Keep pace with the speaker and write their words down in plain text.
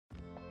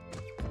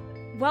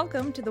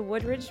Welcome to the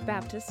Woodridge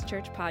Baptist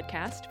Church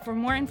podcast. For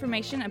more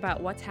information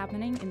about what's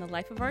happening in the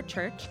life of our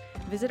church,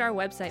 visit our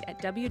website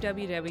at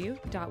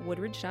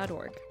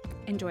www.woodridge.org.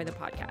 Enjoy the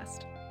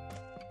podcast.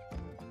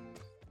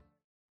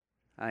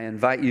 I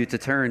invite you to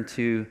turn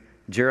to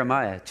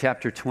Jeremiah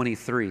chapter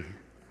 23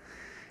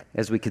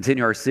 as we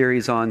continue our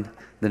series on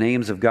the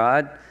names of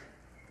God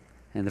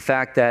and the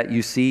fact that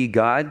you see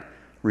God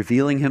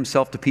revealing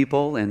himself to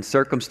people and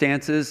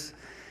circumstances,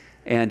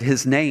 and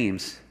his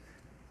names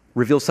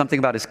reveal something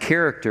about his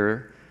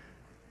character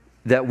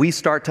that we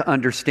start to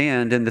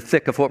understand in the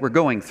thick of what we're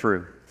going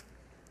through.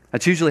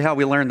 That's usually how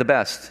we learn the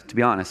best, to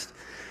be honest.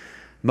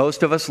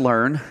 Most of us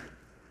learn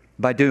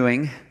by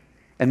doing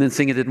and then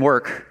seeing it didn't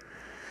work.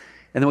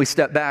 And then we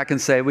step back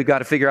and say, we've got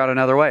to figure out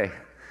another way.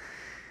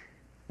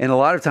 And a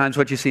lot of times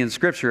what you see in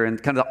Scripture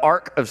and kind of the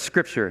arc of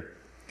Scripture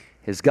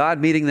is God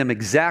meeting them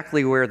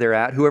exactly where they're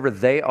at, whoever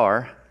they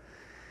are,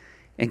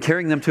 and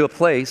carrying them to a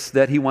place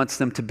that he wants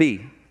them to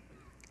be.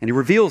 And he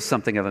reveals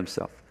something of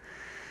himself.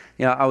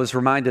 You know, I was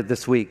reminded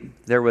this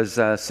week, there was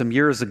some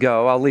years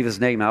ago, I'll leave his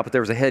name out, but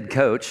there was a head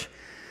coach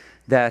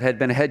that had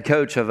been a head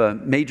coach of a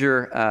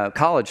major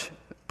college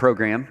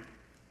program.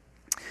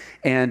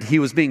 And he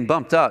was being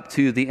bumped up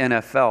to the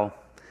NFL.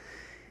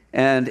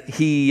 And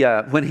he,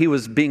 when he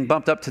was being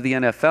bumped up to the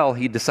NFL,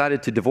 he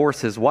decided to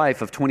divorce his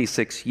wife of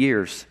 26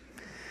 years.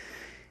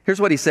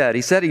 Here's what he said.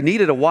 He said he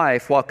needed a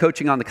wife while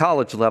coaching on the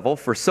college level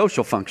for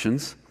social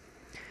functions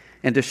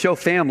and to show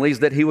families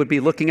that he would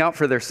be looking out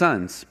for their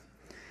sons.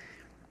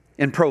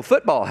 In pro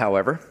football,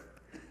 however,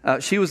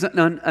 she was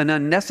an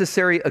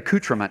unnecessary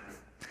accoutrement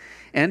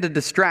and a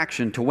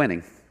distraction to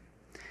winning.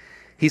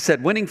 He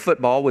said winning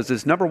football was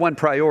his number one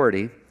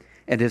priority,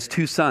 and his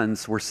two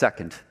sons were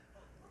second.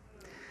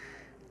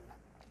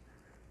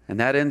 And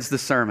that ends the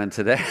sermon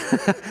today.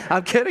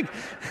 I'm kidding.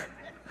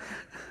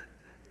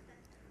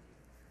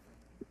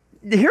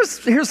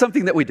 Here's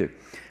something that we do.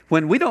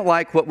 When we don't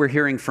like what we're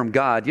hearing from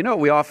God, you know what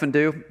we often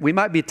do? We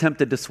might be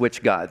tempted to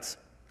switch gods,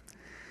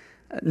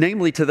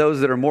 namely to those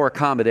that are more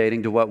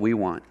accommodating to what we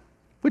want,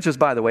 which is,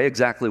 by the way,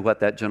 exactly what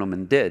that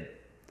gentleman did.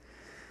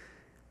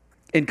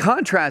 In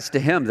contrast to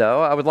him,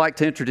 though, I would like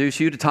to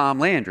introduce you to Tom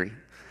Landry.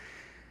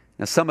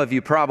 Now, some of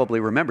you probably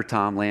remember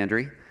Tom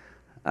Landry.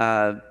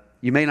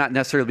 You may not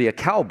necessarily be a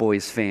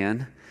Cowboys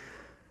fan,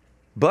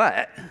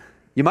 but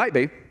you might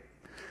be.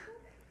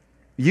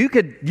 You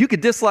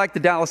could dislike the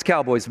Dallas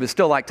Cowboys, but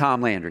still like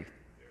Tom Landry.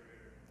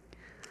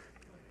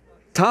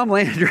 Tom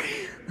Landry.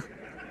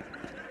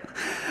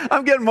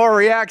 I'm getting more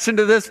reaction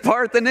to this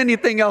part than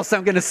anything else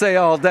I'm going to say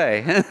all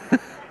day.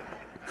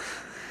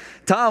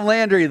 Tom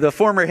Landry, the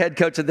former head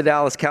coach of the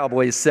Dallas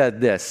Cowboys,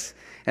 said this,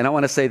 and I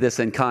want to say this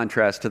in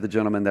contrast to the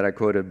gentleman that I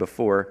quoted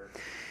before.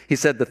 He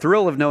said, "The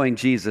thrill of knowing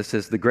Jesus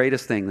is the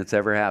greatest thing that's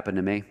ever happened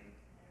to me.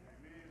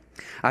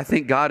 I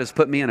think God has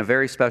put me in a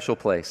very special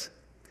place.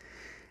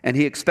 And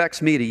he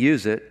expects me to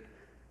use it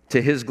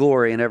to his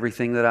glory in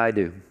everything that I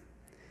do.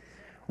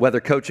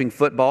 Whether coaching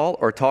football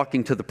or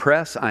talking to the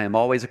press, I am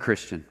always a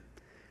Christian.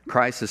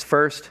 Christ is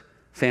first,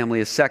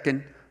 family is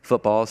second,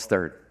 football is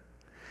third."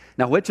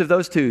 Now, which of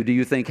those two do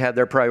you think had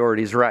their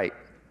priorities right?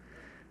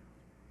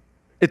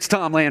 It's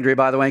Tom Landry,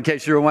 by the way, in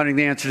case you were wondering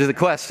the answer to the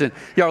question.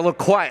 Y'all are a little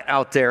quiet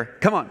out there.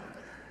 Come on.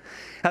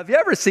 Have you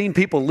ever seen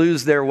people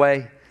lose their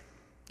way?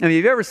 I mean,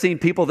 have you ever seen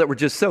people that were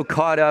just so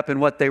caught up in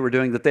what they were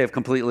doing that they have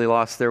completely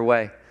lost their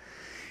way?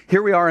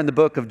 Here we are in the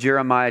book of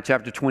Jeremiah,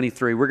 chapter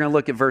 23. We're going to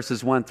look at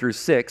verses 1 through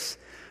 6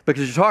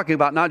 because you're talking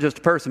about not just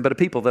a person, but a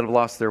people that have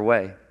lost their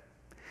way.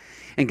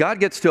 And God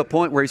gets to a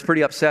point where he's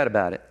pretty upset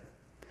about it.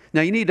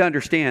 Now, you need to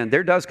understand,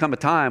 there does come a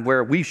time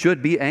where we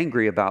should be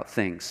angry about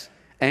things.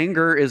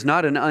 Anger is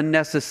not an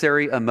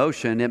unnecessary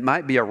emotion. It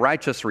might be a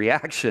righteous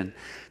reaction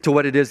to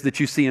what it is that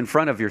you see in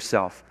front of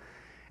yourself.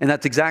 And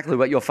that's exactly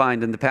what you'll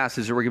find in the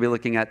passage that we're going to be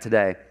looking at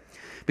today.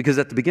 Because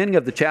at the beginning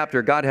of the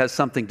chapter, God has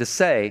something to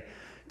say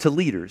to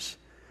leaders.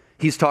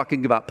 He's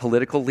talking about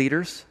political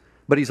leaders,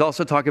 but he's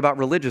also talking about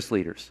religious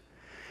leaders.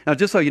 Now,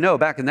 just so you know,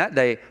 back in that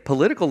day,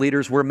 political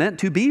leaders were meant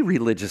to be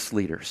religious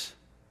leaders.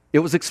 It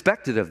was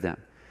expected of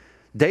them.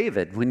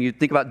 David, when you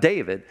think about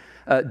David,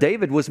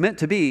 David was meant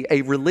to be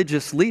a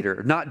religious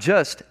leader, not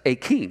just a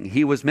king.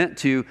 He was meant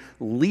to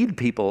lead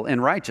people in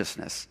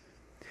righteousness.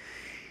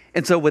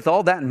 And so with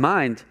all that in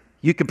mind,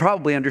 you can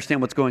probably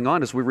understand what's going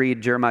on as we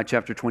read Jeremiah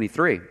chapter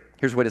 23.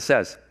 Here's what it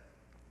says.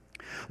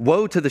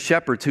 "Woe to the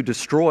shepherds who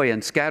destroy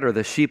and scatter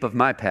the sheep of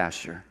my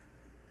pasture.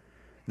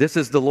 This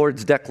is the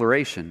Lord's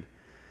declaration.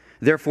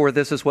 Therefore,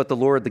 this is what the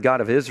Lord, the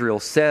God of Israel,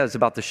 says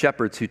about the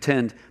shepherds who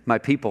tend my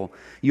people.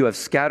 You have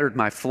scattered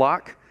my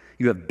flock.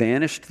 You have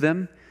banished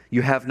them.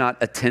 You have not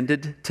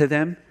attended to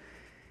them.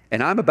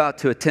 And I'm about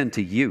to attend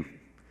to you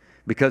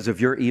because of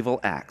your evil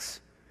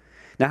acts."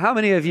 Now, how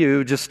many of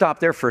you, just stop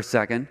there for a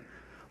second,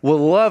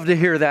 will love to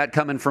hear that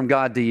coming from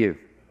God to you?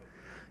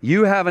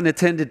 You haven't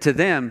attended to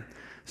them,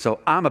 so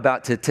I'm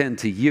about to attend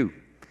to you.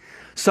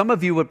 Some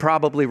of you would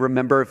probably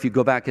remember, if you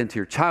go back into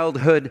your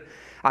childhood,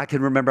 I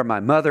can remember my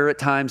mother at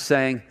times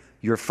saying,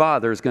 "Your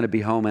father is going to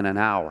be home in an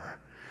hour."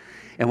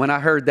 And when I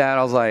heard that,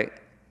 I was like,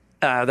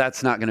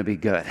 that's not going to be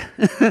good.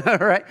 All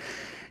right?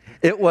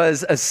 It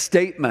was a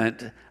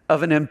statement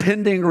of an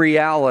impending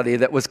reality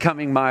that was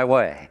coming my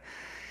way.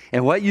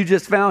 And what you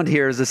just found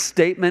here is a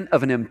statement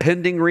of an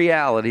impending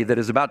reality that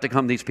is about to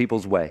come these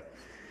people's way.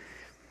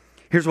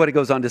 Here's what it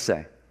goes on to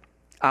say.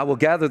 I will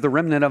gather the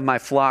remnant of my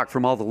flock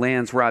from all the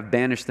lands where I've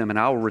banished them, and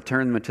I will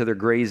return them into their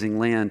grazing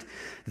land.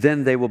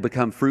 Then they will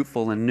become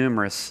fruitful and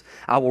numerous.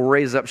 I will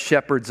raise up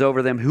shepherds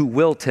over them who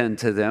will tend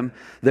to them.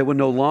 They will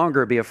no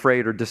longer be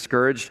afraid or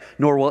discouraged,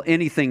 nor will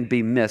anything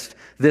be missed.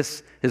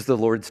 This is the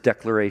Lord's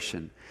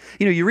declaration.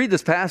 You know, you read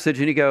this passage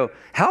and you go,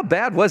 how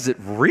bad was it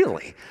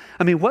really?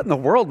 I mean, what in the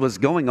world was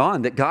going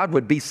on that God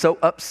would be so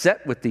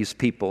upset with these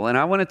people? And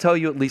I want to tell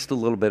you at least a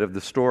little bit of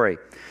the story.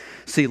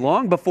 See,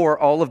 long before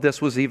all of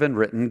this was even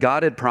written,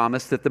 God had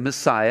promised that the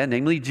Messiah,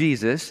 namely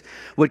Jesus,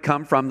 would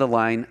come from the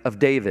line of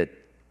David.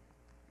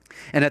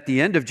 And at the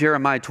end of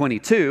Jeremiah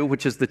 22,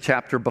 which is the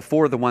chapter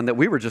before the one that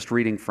we were just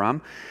reading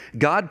from,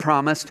 God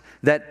promised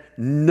that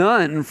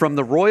none from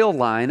the royal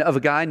line of a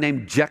guy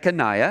named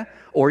Jeconiah,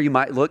 or you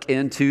might look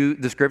into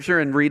the scripture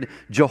and read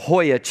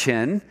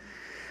Jehoiachin,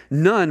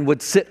 none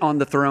would sit on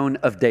the throne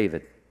of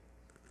David.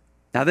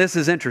 Now this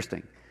is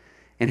interesting.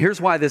 And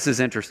here's why this is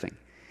interesting.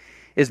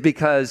 Is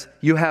because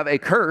you have a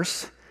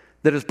curse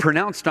that is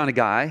pronounced on a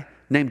guy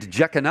named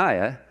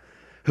Jeconiah,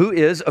 who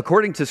is,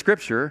 according to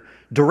Scripture,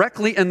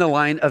 directly in the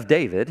line of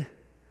David.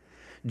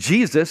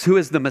 Jesus, who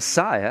is the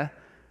Messiah,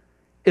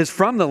 is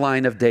from the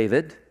line of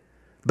David,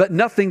 but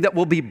nothing that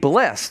will be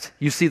blessed,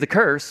 you see the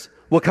curse,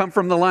 will come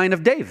from the line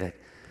of David.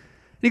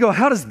 You go,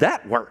 how does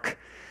that work?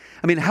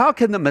 I mean, how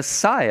can the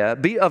Messiah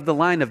be of the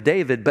line of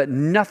David, but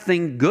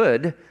nothing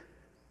good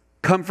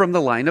come from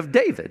the line of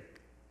David?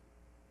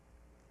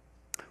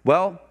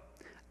 Well,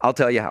 I'll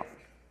tell you how.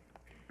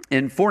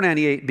 In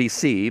 498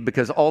 BC,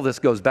 because all this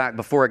goes back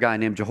before a guy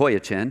named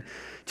Jehoiachin,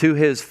 to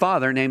his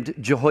father named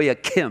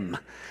Jehoiakim.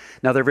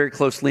 Now, they're very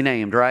closely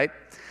named, right?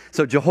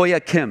 So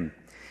Jehoiakim,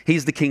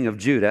 he's the king of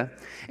Judah.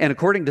 And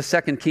according to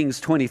 2 Kings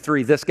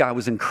 23, this guy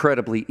was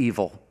incredibly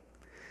evil.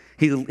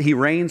 He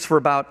reigns for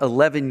about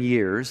 11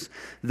 years.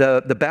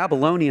 The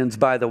Babylonians,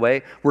 by the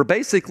way, were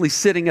basically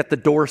sitting at the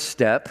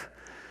doorstep,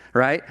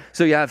 right?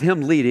 So you have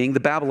him leading. The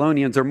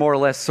Babylonians are more or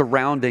less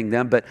surrounding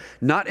them, but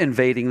not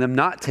invading them,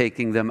 not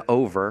taking them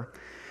over.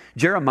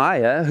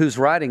 Jeremiah, who's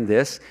writing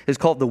this, is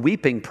called the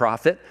weeping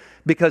prophet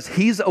because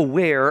he's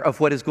aware of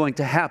what is going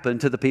to happen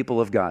to the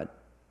people of God.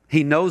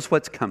 He knows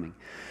what's coming.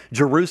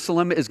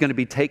 Jerusalem is going to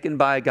be taken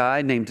by a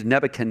guy named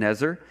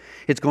Nebuchadnezzar.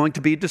 It's going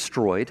to be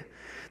destroyed.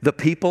 The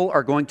people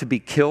are going to be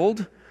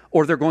killed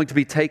or they're going to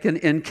be taken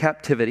in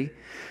captivity.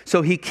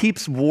 So he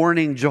keeps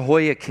warning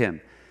Jehoiakim,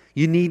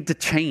 you need to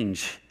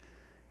change.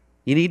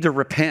 You need to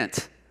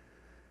repent.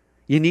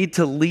 You need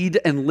to lead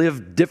and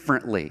live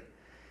differently.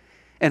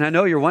 And I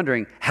know you're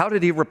wondering, how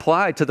did he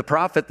reply to the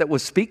prophet that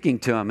was speaking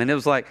to him? And it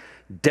was like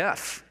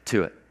deaf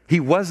to it. He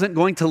wasn't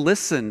going to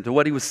listen to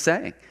what he was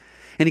saying.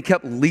 And he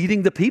kept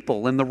leading the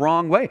people in the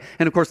wrong way.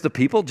 And of course, the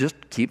people just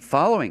keep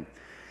following.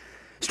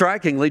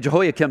 Strikingly,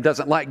 Jehoiakim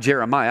doesn't like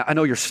Jeremiah. I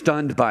know you're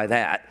stunned by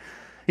that.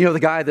 You know, the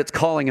guy that's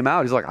calling him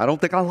out, he's like, I don't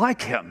think I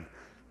like him.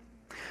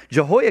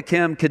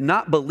 Jehoiakim could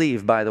not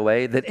believe, by the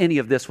way, that any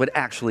of this would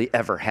actually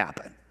ever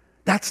happen.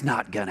 That's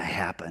not going to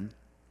happen.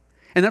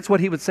 And that's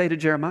what he would say to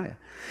Jeremiah.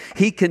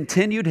 He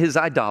continued his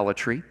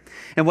idolatry.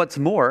 And what's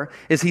more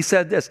is he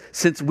said this,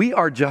 since we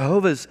are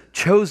Jehovah's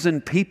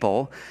chosen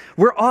people,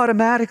 we're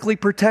automatically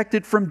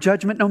protected from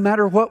judgment no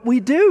matter what we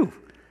do.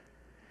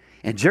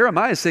 And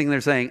Jeremiah is sitting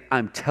there saying,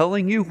 I'm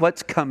telling you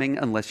what's coming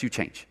unless you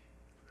change.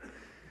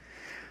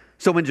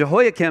 So when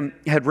Jehoiakim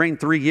had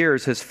reigned 3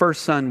 years, his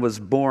first son was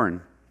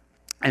born.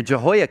 And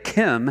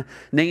Jehoiakim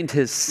named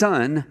his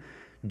son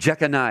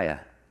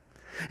Jeconiah.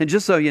 And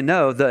just so you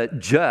know, the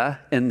Je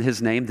in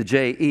his name, the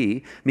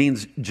J-E,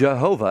 means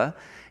Jehovah.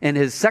 And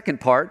his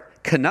second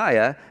part,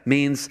 Kaniah,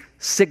 means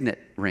signet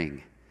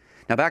ring.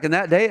 Now back in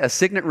that day, a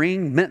signet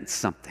ring meant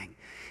something.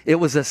 It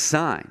was a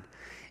sign.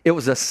 It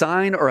was a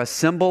sign or a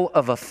symbol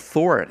of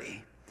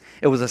authority.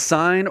 It was a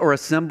sign or a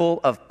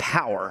symbol of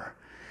power.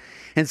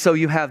 And so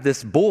you have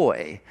this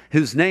boy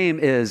whose name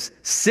is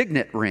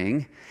Signet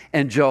Ring,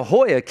 and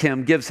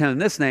Jehoiakim gives him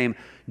this name,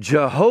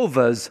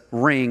 Jehovah's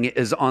ring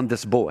is on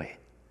this boy.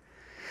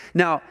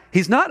 Now,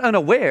 he's not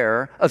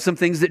unaware of some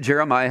things that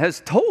Jeremiah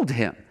has told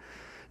him,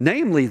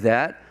 namely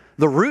that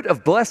the root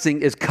of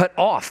blessing is cut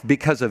off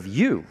because of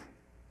you.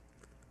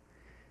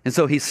 And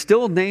so he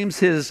still names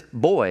his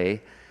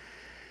boy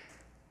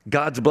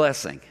God's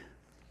blessing.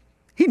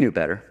 He knew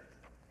better.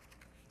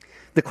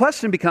 The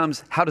question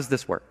becomes, how does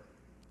this work?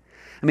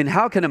 I mean,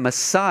 how can a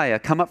Messiah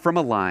come up from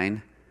a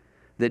line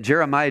that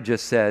Jeremiah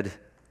just said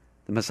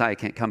the Messiah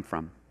can't come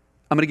from?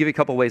 I'm going to give you a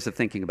couple ways of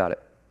thinking about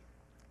it.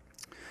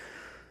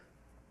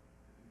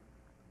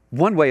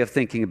 One way of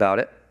thinking about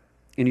it,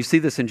 and you see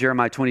this in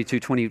Jeremiah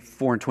 22,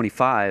 24, and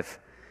 25,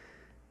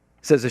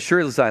 says, as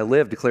surely as I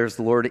live, declares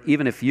the Lord,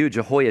 even if you,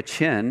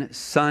 Jehoiachin,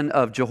 son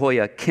of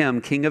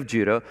Jehoiakim, king of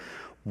Judah,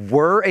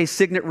 were a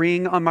signet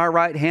ring on my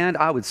right hand,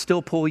 I would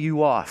still pull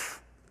you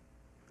off.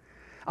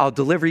 I'll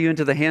deliver you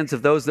into the hands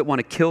of those that want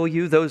to kill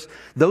you, those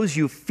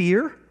you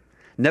fear,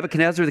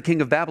 Nebuchadnezzar, the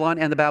king of Babylon,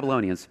 and the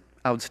Babylonians.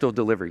 I would still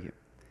deliver you.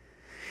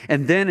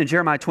 And then in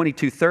Jeremiah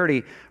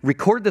 22:30,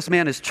 record this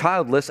man as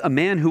childless, a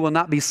man who will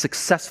not be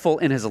successful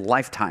in his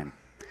lifetime.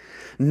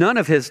 None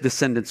of his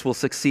descendants will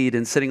succeed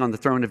in sitting on the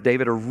throne of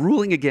David or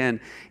ruling again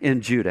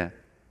in Judah.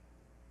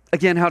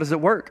 Again, how does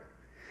it work?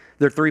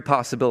 There are three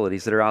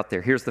possibilities that are out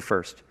there. Here's the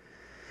first.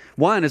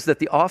 One is that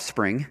the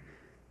offspring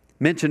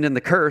mentioned in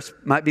the curse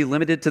might be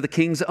limited to the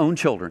king's own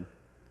children.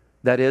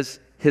 That is,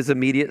 his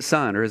immediate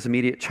son or his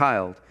immediate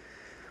child.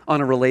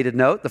 On a related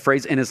note, the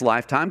phrase in his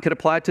lifetime could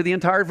apply to the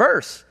entire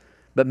verse,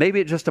 but maybe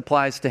it just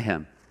applies to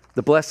him.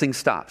 The blessing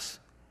stops,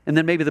 and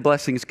then maybe the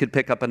blessings could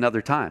pick up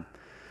another time.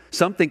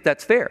 Some think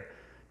that's fair,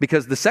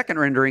 because the second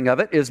rendering of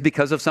it is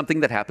because of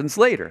something that happens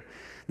later.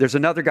 There's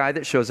another guy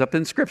that shows up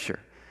in Scripture,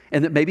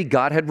 and that maybe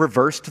God had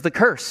reversed the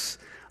curse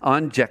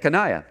on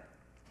Jeconiah.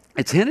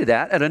 It's hinted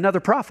at another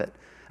prophet,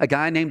 a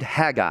guy named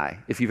Haggai,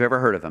 if you've ever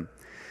heard of him,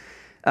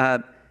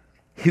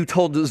 who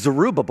told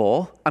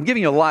Zerubbabel, I'm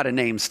giving you a lot of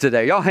names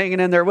today, y'all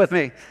hanging in there with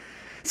me?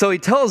 So he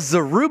tells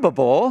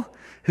Zerubbabel,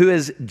 who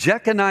is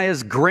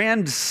Jeconiah's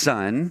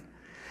grandson,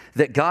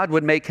 that God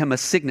would make him a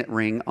signet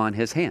ring on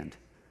his hand.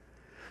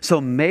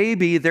 So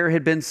maybe there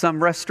had been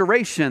some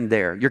restoration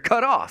there. You're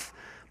cut off,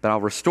 but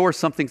I'll restore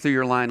something through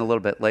your line a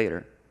little bit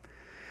later.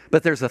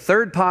 But there's a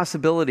third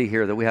possibility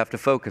here that we have to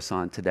focus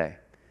on today.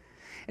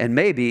 And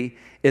maybe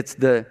it's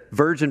the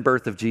virgin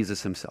birth of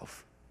Jesus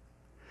himself.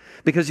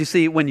 Because you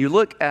see, when you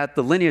look at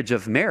the lineage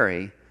of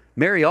Mary,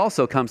 Mary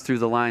also comes through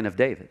the line of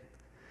David.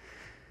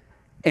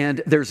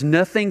 And there's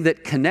nothing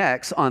that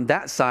connects on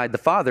that side, the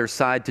father's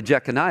side, to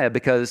Jeconiah,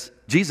 because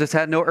Jesus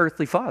had no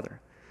earthly father.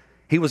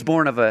 He was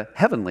born of a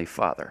heavenly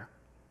father.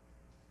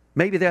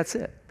 Maybe that's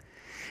it.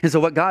 And so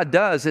what God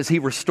does is he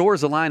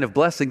restores a line of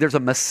blessing. There's a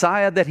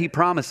Messiah that he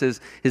promises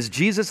is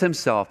Jesus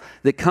himself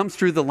that comes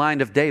through the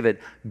line of David.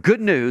 Good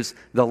news,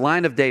 the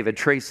line of David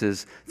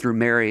traces through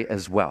Mary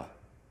as well.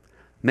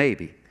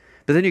 Maybe.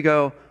 But then you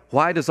go,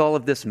 why does all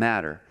of this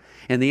matter?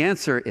 And the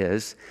answer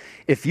is,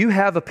 if you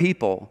have a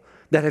people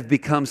that have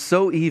become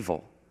so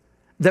evil,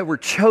 that were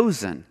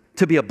chosen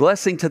to be a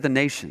blessing to the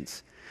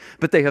nations,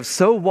 but they have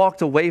so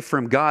walked away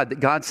from God that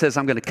God says,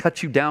 I'm going to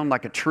cut you down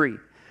like a tree,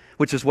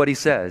 which is what he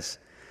says.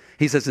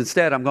 He says,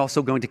 instead, I'm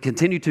also going to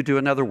continue to do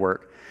another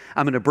work.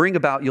 I'm going to bring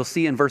about, you'll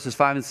see in verses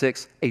 5 and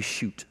 6, a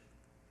shoot.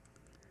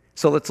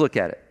 So let's look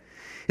at it.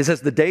 It says,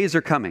 the days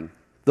are coming,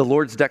 the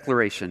Lord's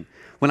declaration,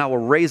 when I will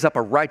raise up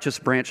a righteous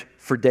branch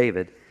for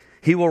David.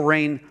 He will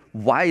reign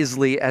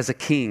wisely as a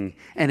king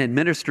and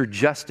administer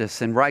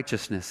justice and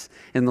righteousness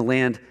in the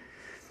land.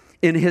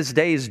 In his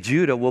days,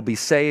 Judah will be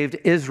saved.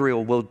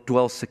 Israel will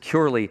dwell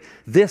securely.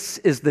 This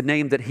is the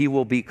name that he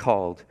will be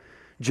called,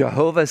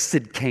 Jehovah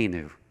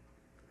Sidkenu.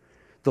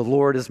 The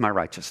Lord is my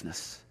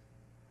righteousness.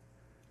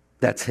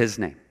 That's his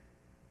name.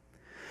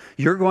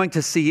 You're going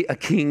to see a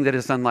king that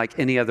is unlike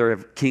any other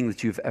king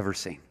that you've ever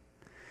seen.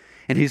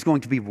 And he's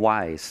going to be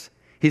wise.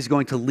 He's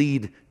going to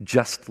lead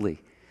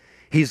justly.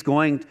 He's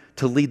going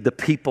to lead the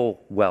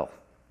people well.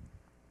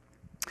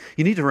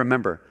 You need to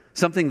remember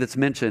something that's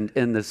mentioned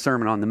in the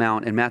Sermon on the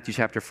Mount in Matthew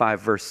chapter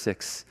 5, verse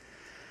 6.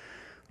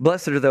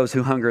 Blessed are those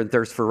who hunger and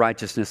thirst for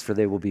righteousness, for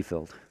they will be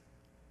filled.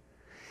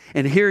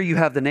 And here you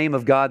have the name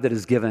of God that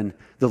is given,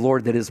 the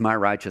Lord that is my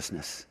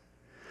righteousness.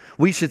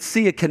 We should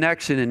see a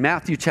connection in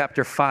Matthew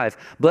chapter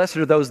 5. Blessed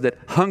are those that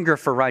hunger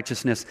for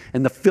righteousness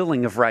and the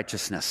filling of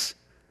righteousness.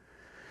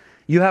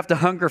 You have to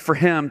hunger for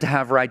him to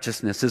have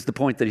righteousness, is the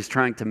point that he's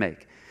trying to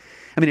make.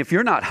 I mean, if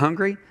you're not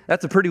hungry,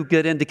 that's a pretty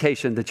good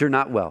indication that you're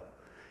not well.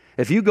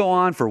 If you go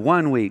on for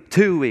 1 week,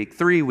 2 weeks,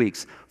 3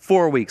 weeks,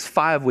 4 weeks,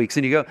 5 weeks,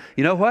 and you go,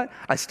 you know what?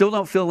 I still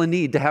don't feel a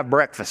need to have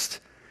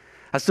breakfast.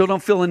 I still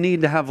don't feel a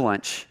need to have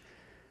lunch.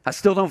 I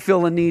still don't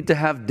feel a need to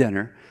have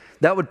dinner.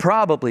 That would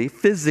probably,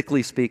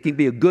 physically speaking,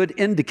 be a good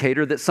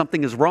indicator that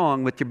something is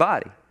wrong with your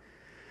body.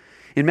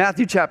 In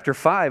Matthew chapter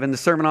 5, in the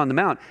Sermon on the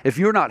Mount, if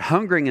you're not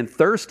hungering and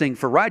thirsting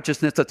for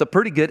righteousness, that's a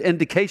pretty good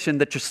indication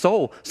that your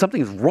soul,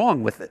 something is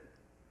wrong with it.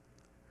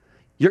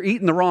 You're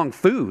eating the wrong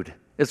food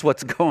is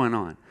what's going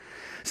on.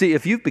 See,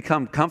 if you've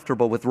become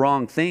comfortable with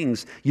wrong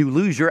things, you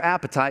lose your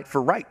appetite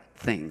for right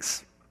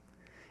things.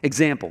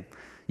 Example,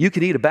 you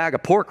can eat a bag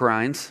of pork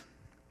rinds,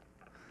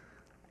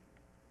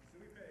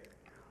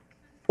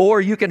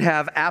 or you can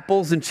have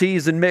apples and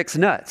cheese and mixed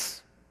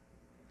nuts.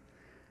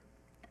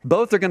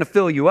 Both are going to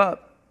fill you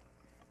up,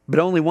 but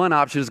only one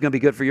option is going to be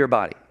good for your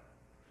body.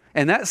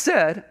 And that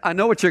said, I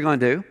know what you're going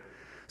to do.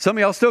 Some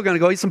of y'all still going to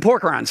go eat some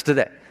pork rinds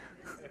today.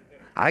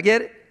 I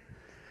get it.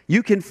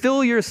 You can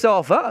fill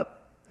yourself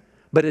up,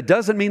 but it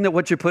doesn't mean that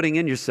what you're putting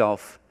in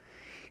yourself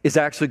is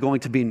actually going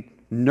to be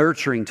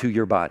nurturing to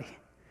your body.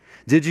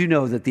 Did you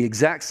know that the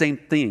exact same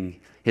thing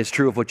is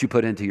true of what you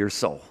put into your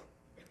soul?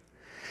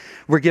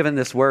 We're given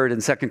this word in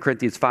 2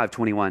 Corinthians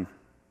 5:21.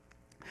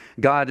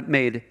 God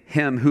made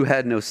him who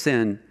had no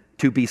sin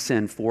to be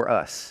sin for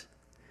us.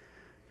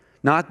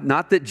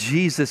 Not that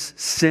Jesus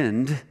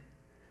sinned,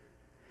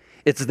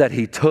 it's that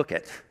he took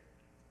it.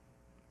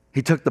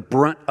 He took the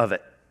brunt of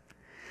it.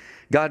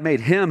 God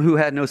made him who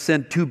had no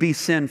sin to be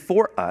sin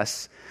for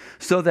us,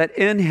 so that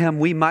in him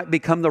we might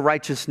become the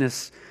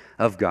righteousness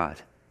of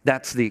God.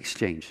 That's the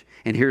exchange.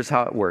 And here's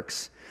how it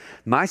works.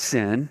 My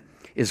sin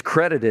is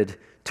credited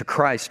to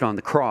Christ on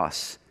the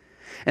cross,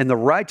 and the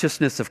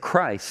righteousness of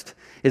Christ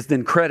is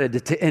then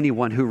credited to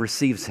anyone who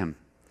receives him.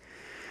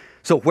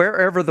 So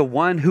wherever the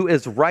one who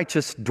is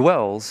righteous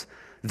dwells,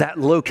 that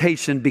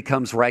location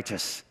becomes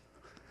righteous.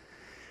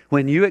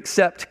 When you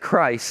accept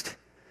Christ,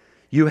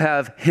 you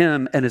have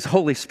him and his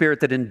Holy Spirit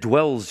that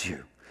indwells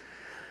you.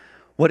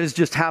 What has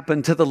just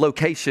happened to the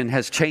location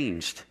has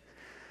changed.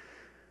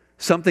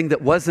 Something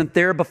that wasn't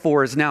there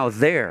before is now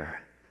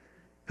there.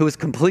 Who is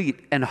complete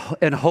and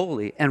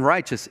holy and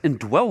righteous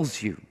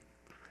indwells you.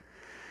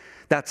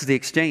 That's the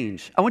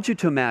exchange. I want you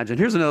to imagine,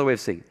 here's another way of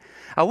saying it.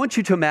 I want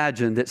you to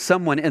imagine that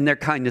someone in their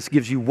kindness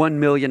gives you $1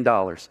 million.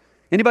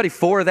 Anybody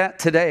for that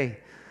today?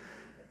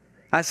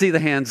 I see the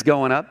hands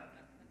going up.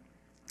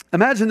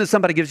 Imagine that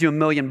somebody gives you $1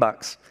 million.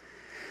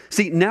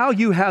 See, now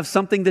you have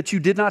something that you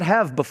did not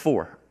have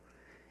before,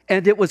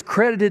 and it was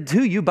credited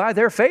to you by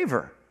their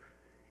favor.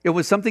 It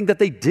was something that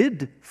they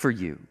did for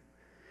you.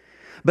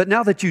 But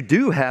now that you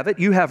do have it,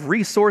 you have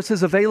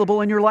resources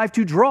available in your life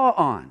to draw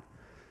on,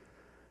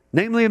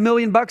 namely $1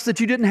 million that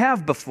you didn't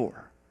have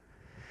before.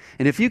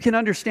 And if you can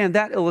understand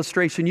that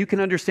illustration, you can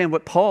understand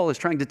what Paul is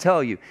trying to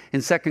tell you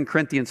in 2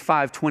 Corinthians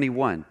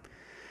 5:21.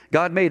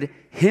 God made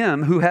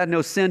him who had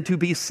no sin to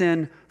be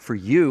sin for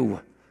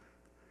you,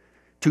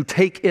 to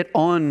take it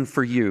on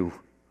for you,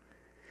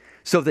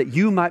 so that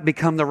you might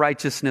become the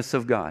righteousness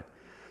of God,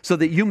 so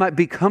that you might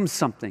become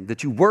something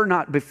that you were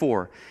not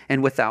before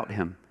and without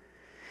him.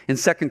 In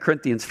 2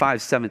 Corinthians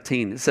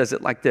 5:17, it says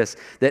it like this,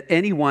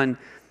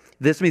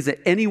 this means that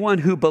anyone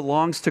who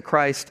belongs to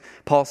Christ,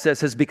 Paul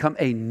says, has become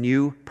a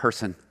new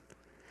person.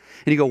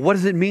 And you go, what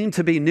does it mean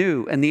to be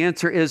new? And the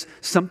answer is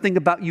something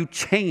about you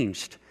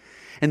changed.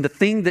 And the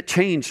thing that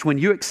changed when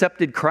you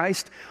accepted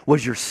Christ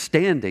was your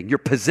standing, your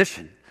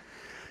position.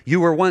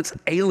 You were once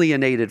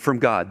alienated from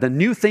God. The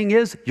new thing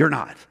is you're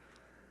not.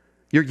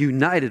 You're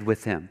united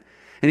with him.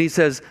 And he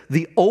says,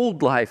 the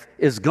old life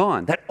is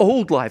gone. That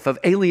old life of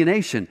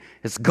alienation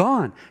is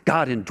gone.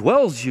 God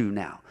indwells you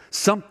now.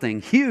 Something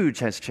huge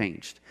has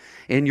changed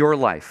in your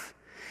life.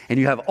 And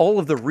you have all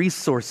of the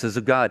resources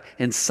of God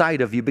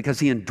inside of you because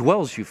he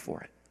indwells you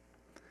for it.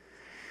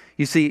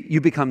 You see,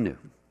 you become new.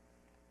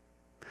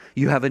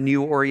 You have a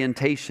new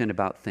orientation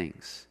about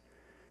things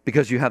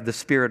because you have the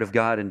Spirit of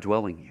God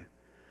indwelling you.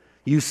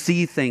 You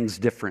see things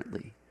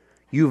differently.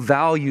 You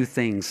value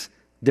things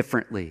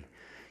differently.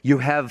 You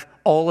have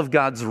all of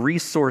God's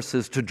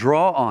resources to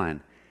draw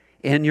on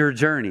in your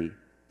journey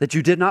that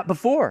you did not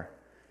before.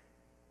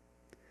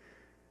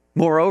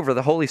 Moreover,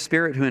 the Holy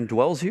Spirit who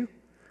indwells you,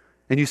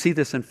 and you see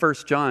this in 1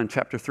 John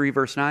chapter 3,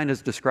 verse 9,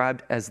 is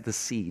described as the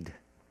seed.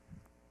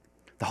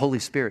 The Holy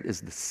Spirit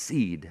is the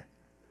seed.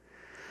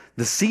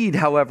 The seed,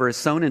 however, is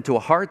sown into a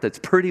heart that's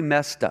pretty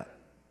messed up.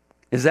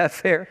 Is that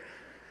fair?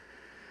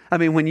 I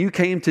mean, when you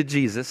came to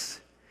Jesus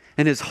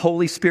and his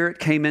Holy Spirit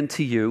came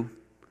into you,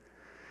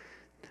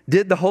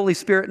 did the Holy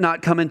Spirit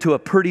not come into a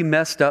pretty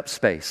messed up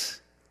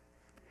space?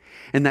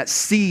 And that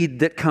seed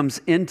that comes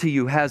into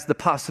you has the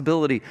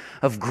possibility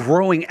of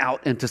growing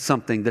out into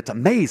something that's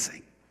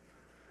amazing.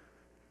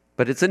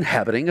 But it's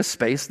inhabiting a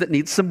space that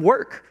needs some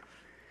work.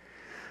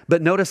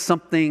 But notice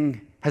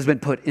something has been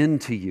put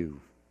into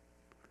you.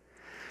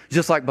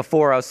 Just like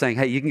before, I was saying,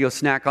 hey, you can go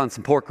snack on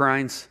some pork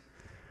rinds,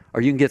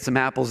 or you can get some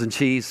apples and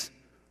cheese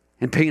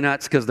and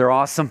peanuts because they're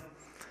awesome,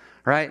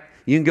 right?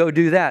 You can go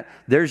do that.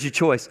 There's your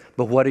choice.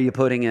 But what are you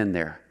putting in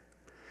there?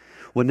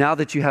 Well, now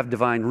that you have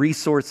divine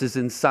resources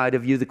inside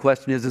of you, the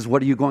question is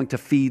what are you going to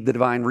feed the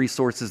divine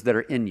resources that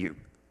are in you?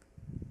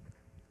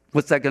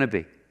 What's that going to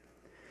be?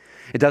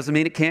 It doesn't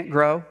mean it can't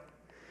grow,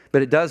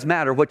 but it does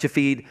matter what you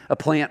feed a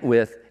plant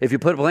with. If you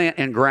put a plant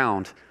in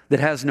ground that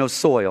has no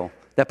soil,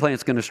 that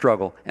plant's going to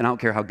struggle, and I don't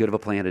care how good of a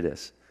plant it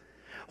is.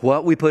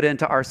 What we put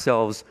into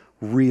ourselves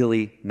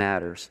really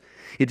matters.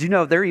 Did you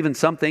know there are even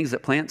some things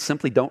that plants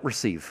simply don't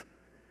receive?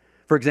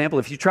 For example,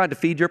 if you tried to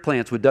feed your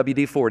plants with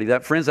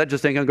WD-40, that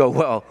just ain't going to go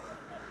well.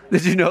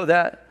 Did you know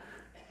that?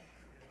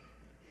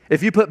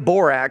 If you put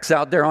borax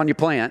out there on your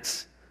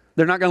plants,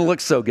 they're not going to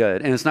look so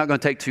good, and it's not going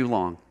to take too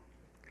long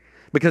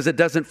because it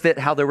doesn't fit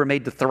how they were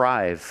made to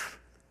thrive.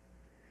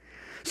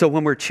 So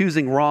when we're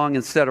choosing wrong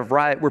instead of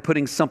right, we're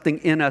putting something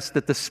in us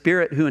that the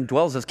Spirit who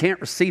indwells us can't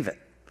receive it.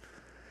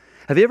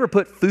 Have you ever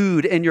put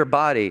food in your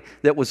body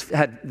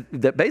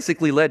that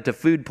basically led to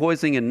food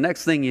poisoning, and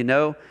next thing you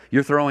know,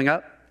 you're throwing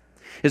up?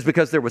 Is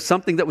because there was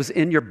something that was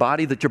in your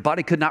body that your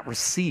body could not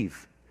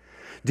receive.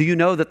 Do you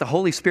know that the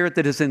Holy Spirit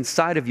that is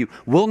inside of you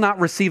will not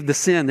receive the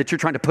sin that you're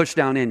trying to push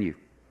down in you?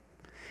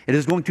 It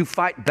is going to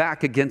fight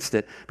back against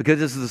it because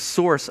this is the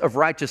source of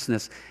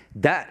righteousness.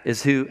 That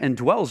is who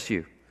indwells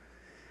you.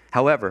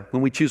 However,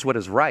 when we choose what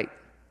is right,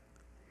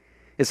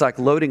 it's like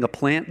loading a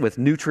plant with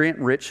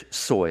nutrient-rich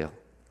soil.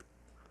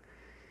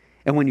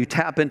 And when you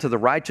tap into the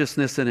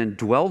righteousness that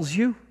indwells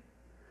you,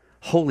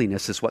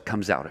 holiness is what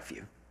comes out of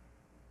you.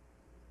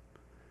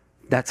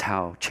 That's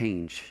how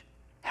change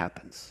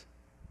happens.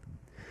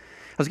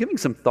 I was giving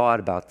some thought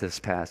about this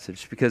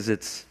passage because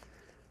it's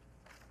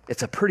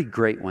a pretty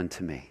great one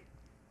to me.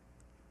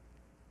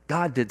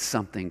 God did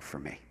something for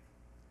me,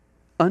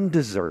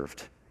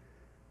 undeserved,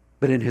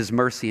 but in his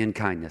mercy and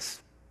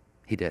kindness,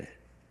 he did it.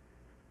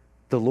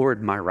 The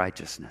Lord, my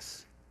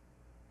righteousness.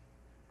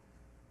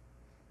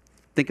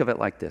 Think of it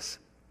like this.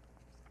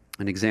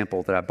 An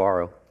example that I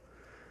borrow.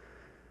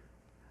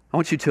 I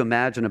want you to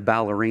imagine a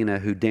ballerina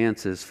who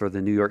dances for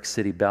the New York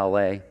City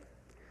Ballet.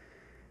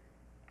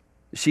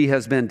 She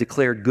has been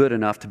declared good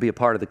enough to be a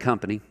part of the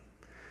company.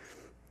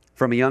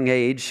 From a young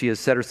age, she has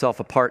set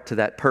herself apart to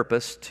that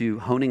purpose, to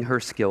honing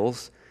her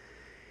skills,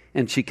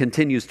 and she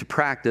continues to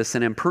practice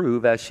and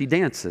improve as she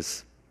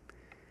dances.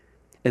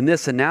 In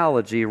this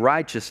analogy,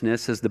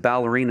 righteousness is the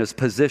ballerina's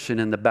position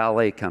in the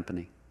ballet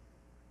company.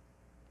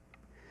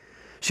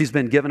 She's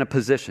been given a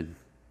position.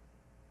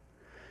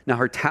 Now,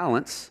 her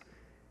talents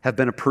have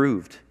been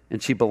approved,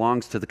 and she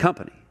belongs to the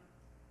company.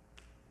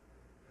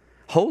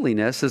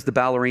 Holiness is the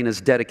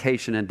ballerina's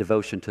dedication and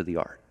devotion to the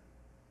art.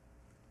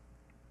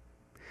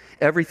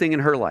 Everything in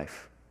her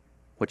life,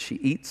 what she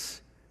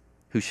eats,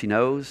 who she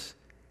knows,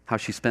 how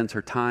she spends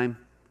her time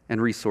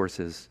and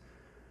resources,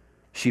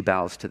 she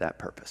bows to that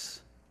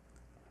purpose.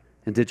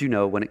 And did you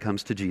know, when it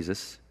comes to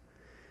Jesus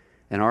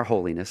and our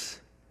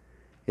holiness,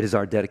 it is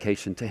our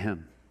dedication to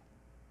him.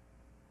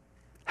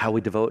 How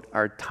we devote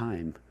our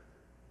time,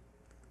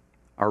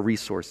 our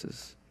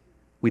resources,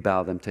 we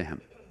bow them to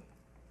him.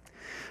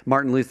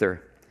 Martin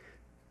Luther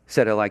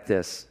said it like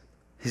this.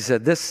 He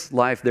said, "This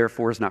life,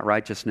 therefore, is not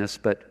righteousness,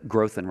 but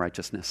growth in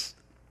righteousness.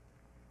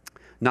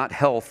 Not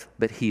health,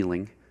 but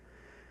healing.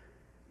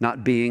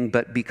 Not being,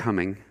 but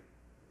becoming.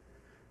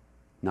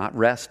 Not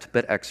rest,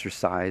 but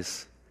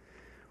exercise.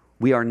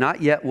 We are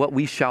not yet what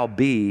we shall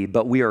be,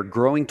 but we are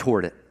growing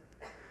toward it.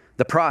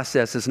 The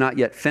process is not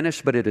yet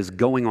finished, but it is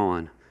going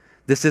on.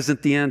 This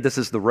isn't the end, this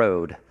is the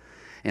road.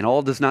 And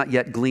all does not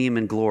yet gleam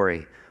in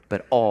glory,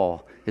 but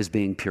all is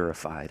being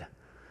purified.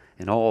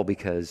 And all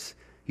because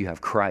you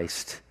have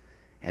Christ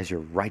as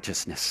your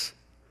righteousness."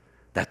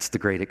 That's the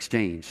great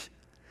exchange.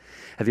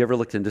 Have you ever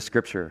looked into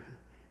Scripture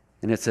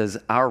and it says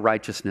our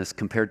righteousness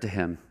compared to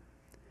him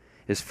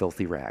is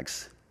filthy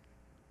rags?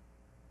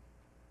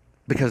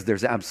 Because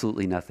there's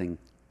absolutely nothing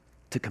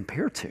to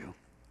compare to.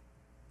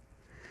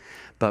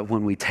 But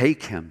when we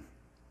take him,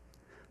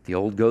 the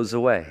old goes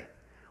away.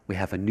 We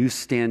have a new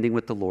standing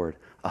with the Lord,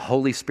 a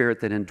Holy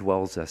Spirit that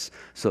indwells us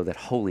so that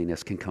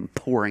holiness can come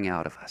pouring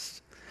out of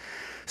us.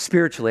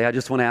 Spiritually, I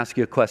just want to ask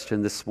you a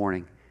question this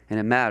morning, and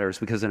it matters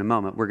because in a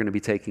moment we're going to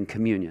be taking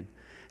communion,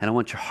 and I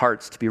want your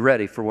hearts to be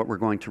ready for what we're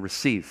going to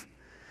receive.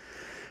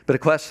 But a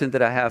question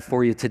that I have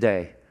for you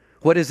today,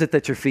 what is it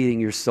that you're feeding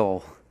your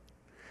soul?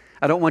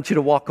 I don't want you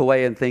to walk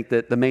away and think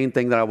that the main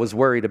thing that I was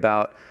worried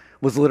about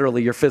was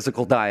literally your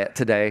physical diet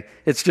today.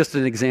 It's just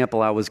an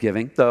example I was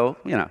giving, though,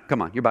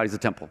 come on, your body's a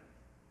temple,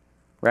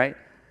 right?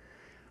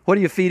 What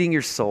are you feeding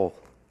your soul?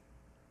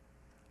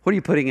 What are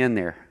you putting in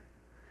there?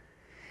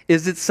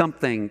 Is it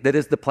something that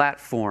is the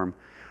platform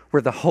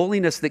where the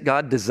holiness that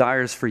God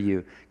desires for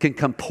you can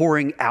come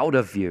pouring out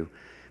of you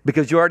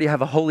because you already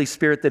have a Holy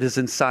Spirit that is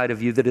inside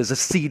of you that is a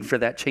seed for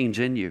that change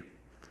in you?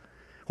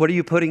 What are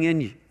you putting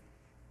in you?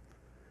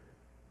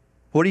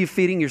 What are you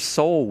feeding your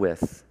soul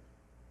with?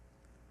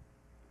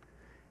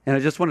 And I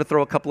just want to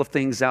throw a couple of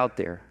things out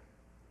there.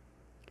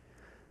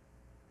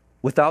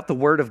 Without the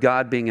Word of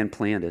God being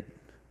implanted,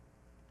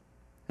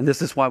 and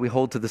this is why we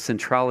hold to the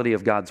centrality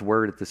of God's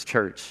Word at this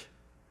church,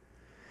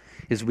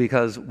 is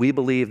because we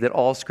believe that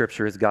all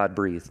Scripture is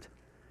God-breathed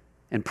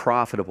and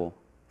profitable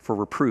for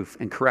reproof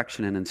and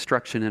correction and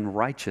instruction in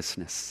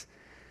righteousness,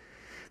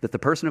 that the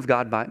person of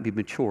God might be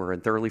mature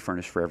and thoroughly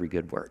furnished for every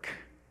good work.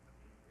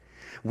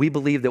 We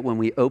believe that when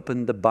we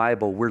open the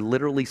Bible, we're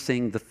literally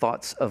seeing the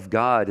thoughts of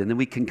God, and then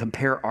we can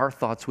compare our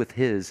thoughts with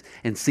his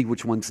and see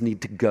which ones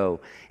need to go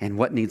and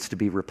what needs to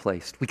be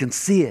replaced. We can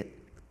see it.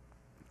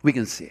 We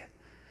can see it.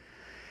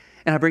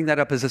 And I bring that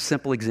up as a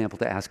simple example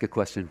to ask a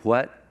question.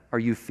 What are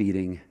you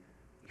feeding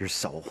your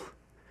soul?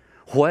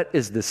 What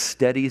is the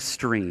steady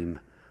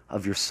stream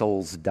of your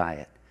soul's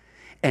diet?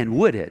 And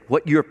would it,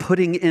 what you're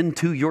putting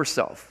into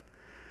yourself,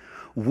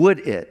 would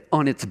it,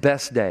 on its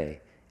best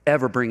day,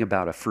 ever bring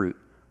about a fruit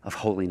of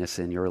holiness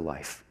in your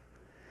life?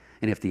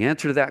 And if the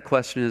answer to that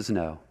question is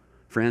no,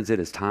 friends, it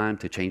is time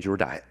to change your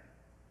diet.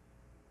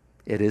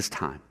 It is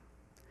time.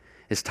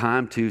 It's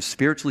time to,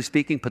 spiritually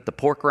speaking, put the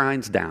pork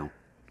rinds down.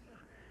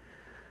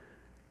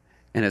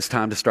 And it's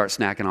time to start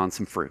snacking on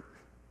some fruit.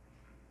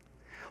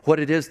 What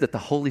it is that the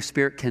Holy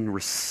Spirit can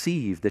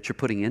receive that you're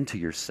putting into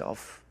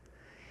yourself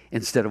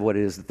instead of what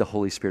it is that the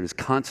Holy Spirit is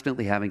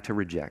constantly having to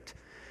reject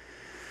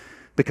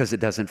because it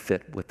doesn't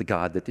fit with the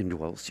God that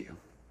indwells you.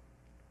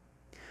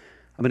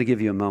 I'm going to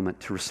give you a moment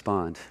to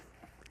respond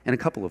in a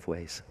couple of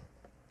ways.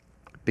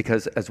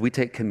 Because as we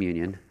take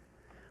communion,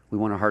 we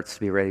want our hearts to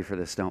be ready for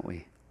this, don't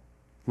we?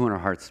 We want our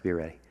hearts to be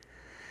ready.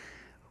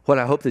 What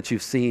I hope that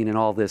you've seen in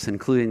all this,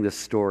 including this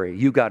story,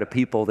 you got a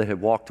people that had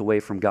walked away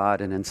from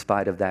God, and in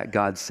spite of that,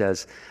 God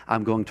says,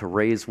 I'm going to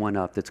raise one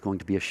up that's going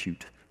to be a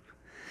shoot.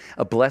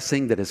 a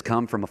blessing that has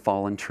come from a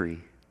fallen tree.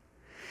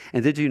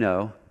 And did you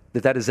know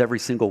that that is every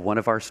single one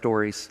of our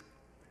stories?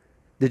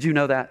 Did you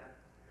know that?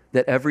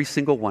 That every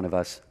single one of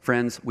us,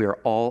 friends, we are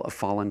all a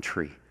fallen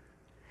tree.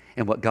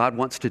 And what God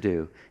wants to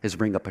do is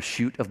bring up a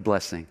shoot of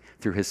blessing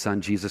through his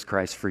son, Jesus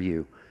Christ, for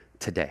you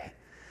today.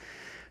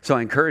 So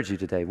I encourage you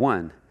today,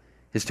 one,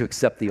 is to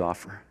accept the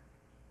offer.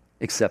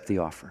 Accept the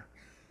offer.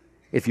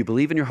 If you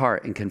believe in your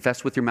heart and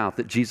confess with your mouth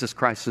that Jesus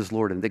Christ is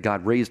Lord and that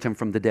God raised him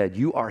from the dead,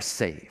 you are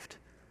saved,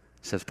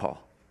 says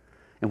Paul.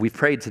 And we've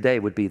prayed today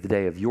would be the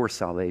day of your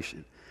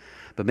salvation.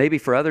 But maybe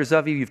for others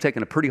of you, you've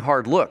taken a pretty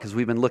hard look as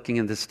we've been looking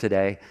at this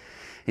today,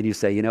 and you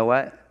say, you know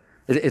what?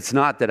 It's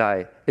not that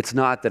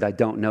I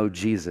don't know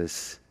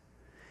Jesus.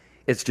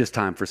 It's just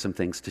time for some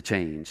things to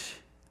change.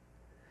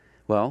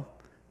 Well,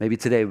 maybe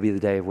today would be the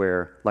day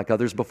where, like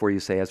others before you,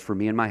 say, as for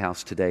me and my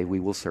house today, we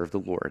will serve the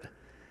Lord.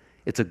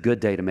 It's a good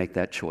day to make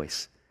that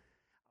choice.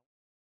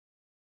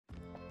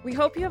 We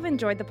hope you have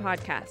enjoyed the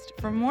podcast.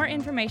 For more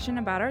information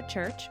about our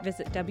church,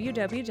 visit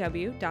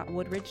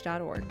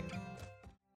www.woodridge.org.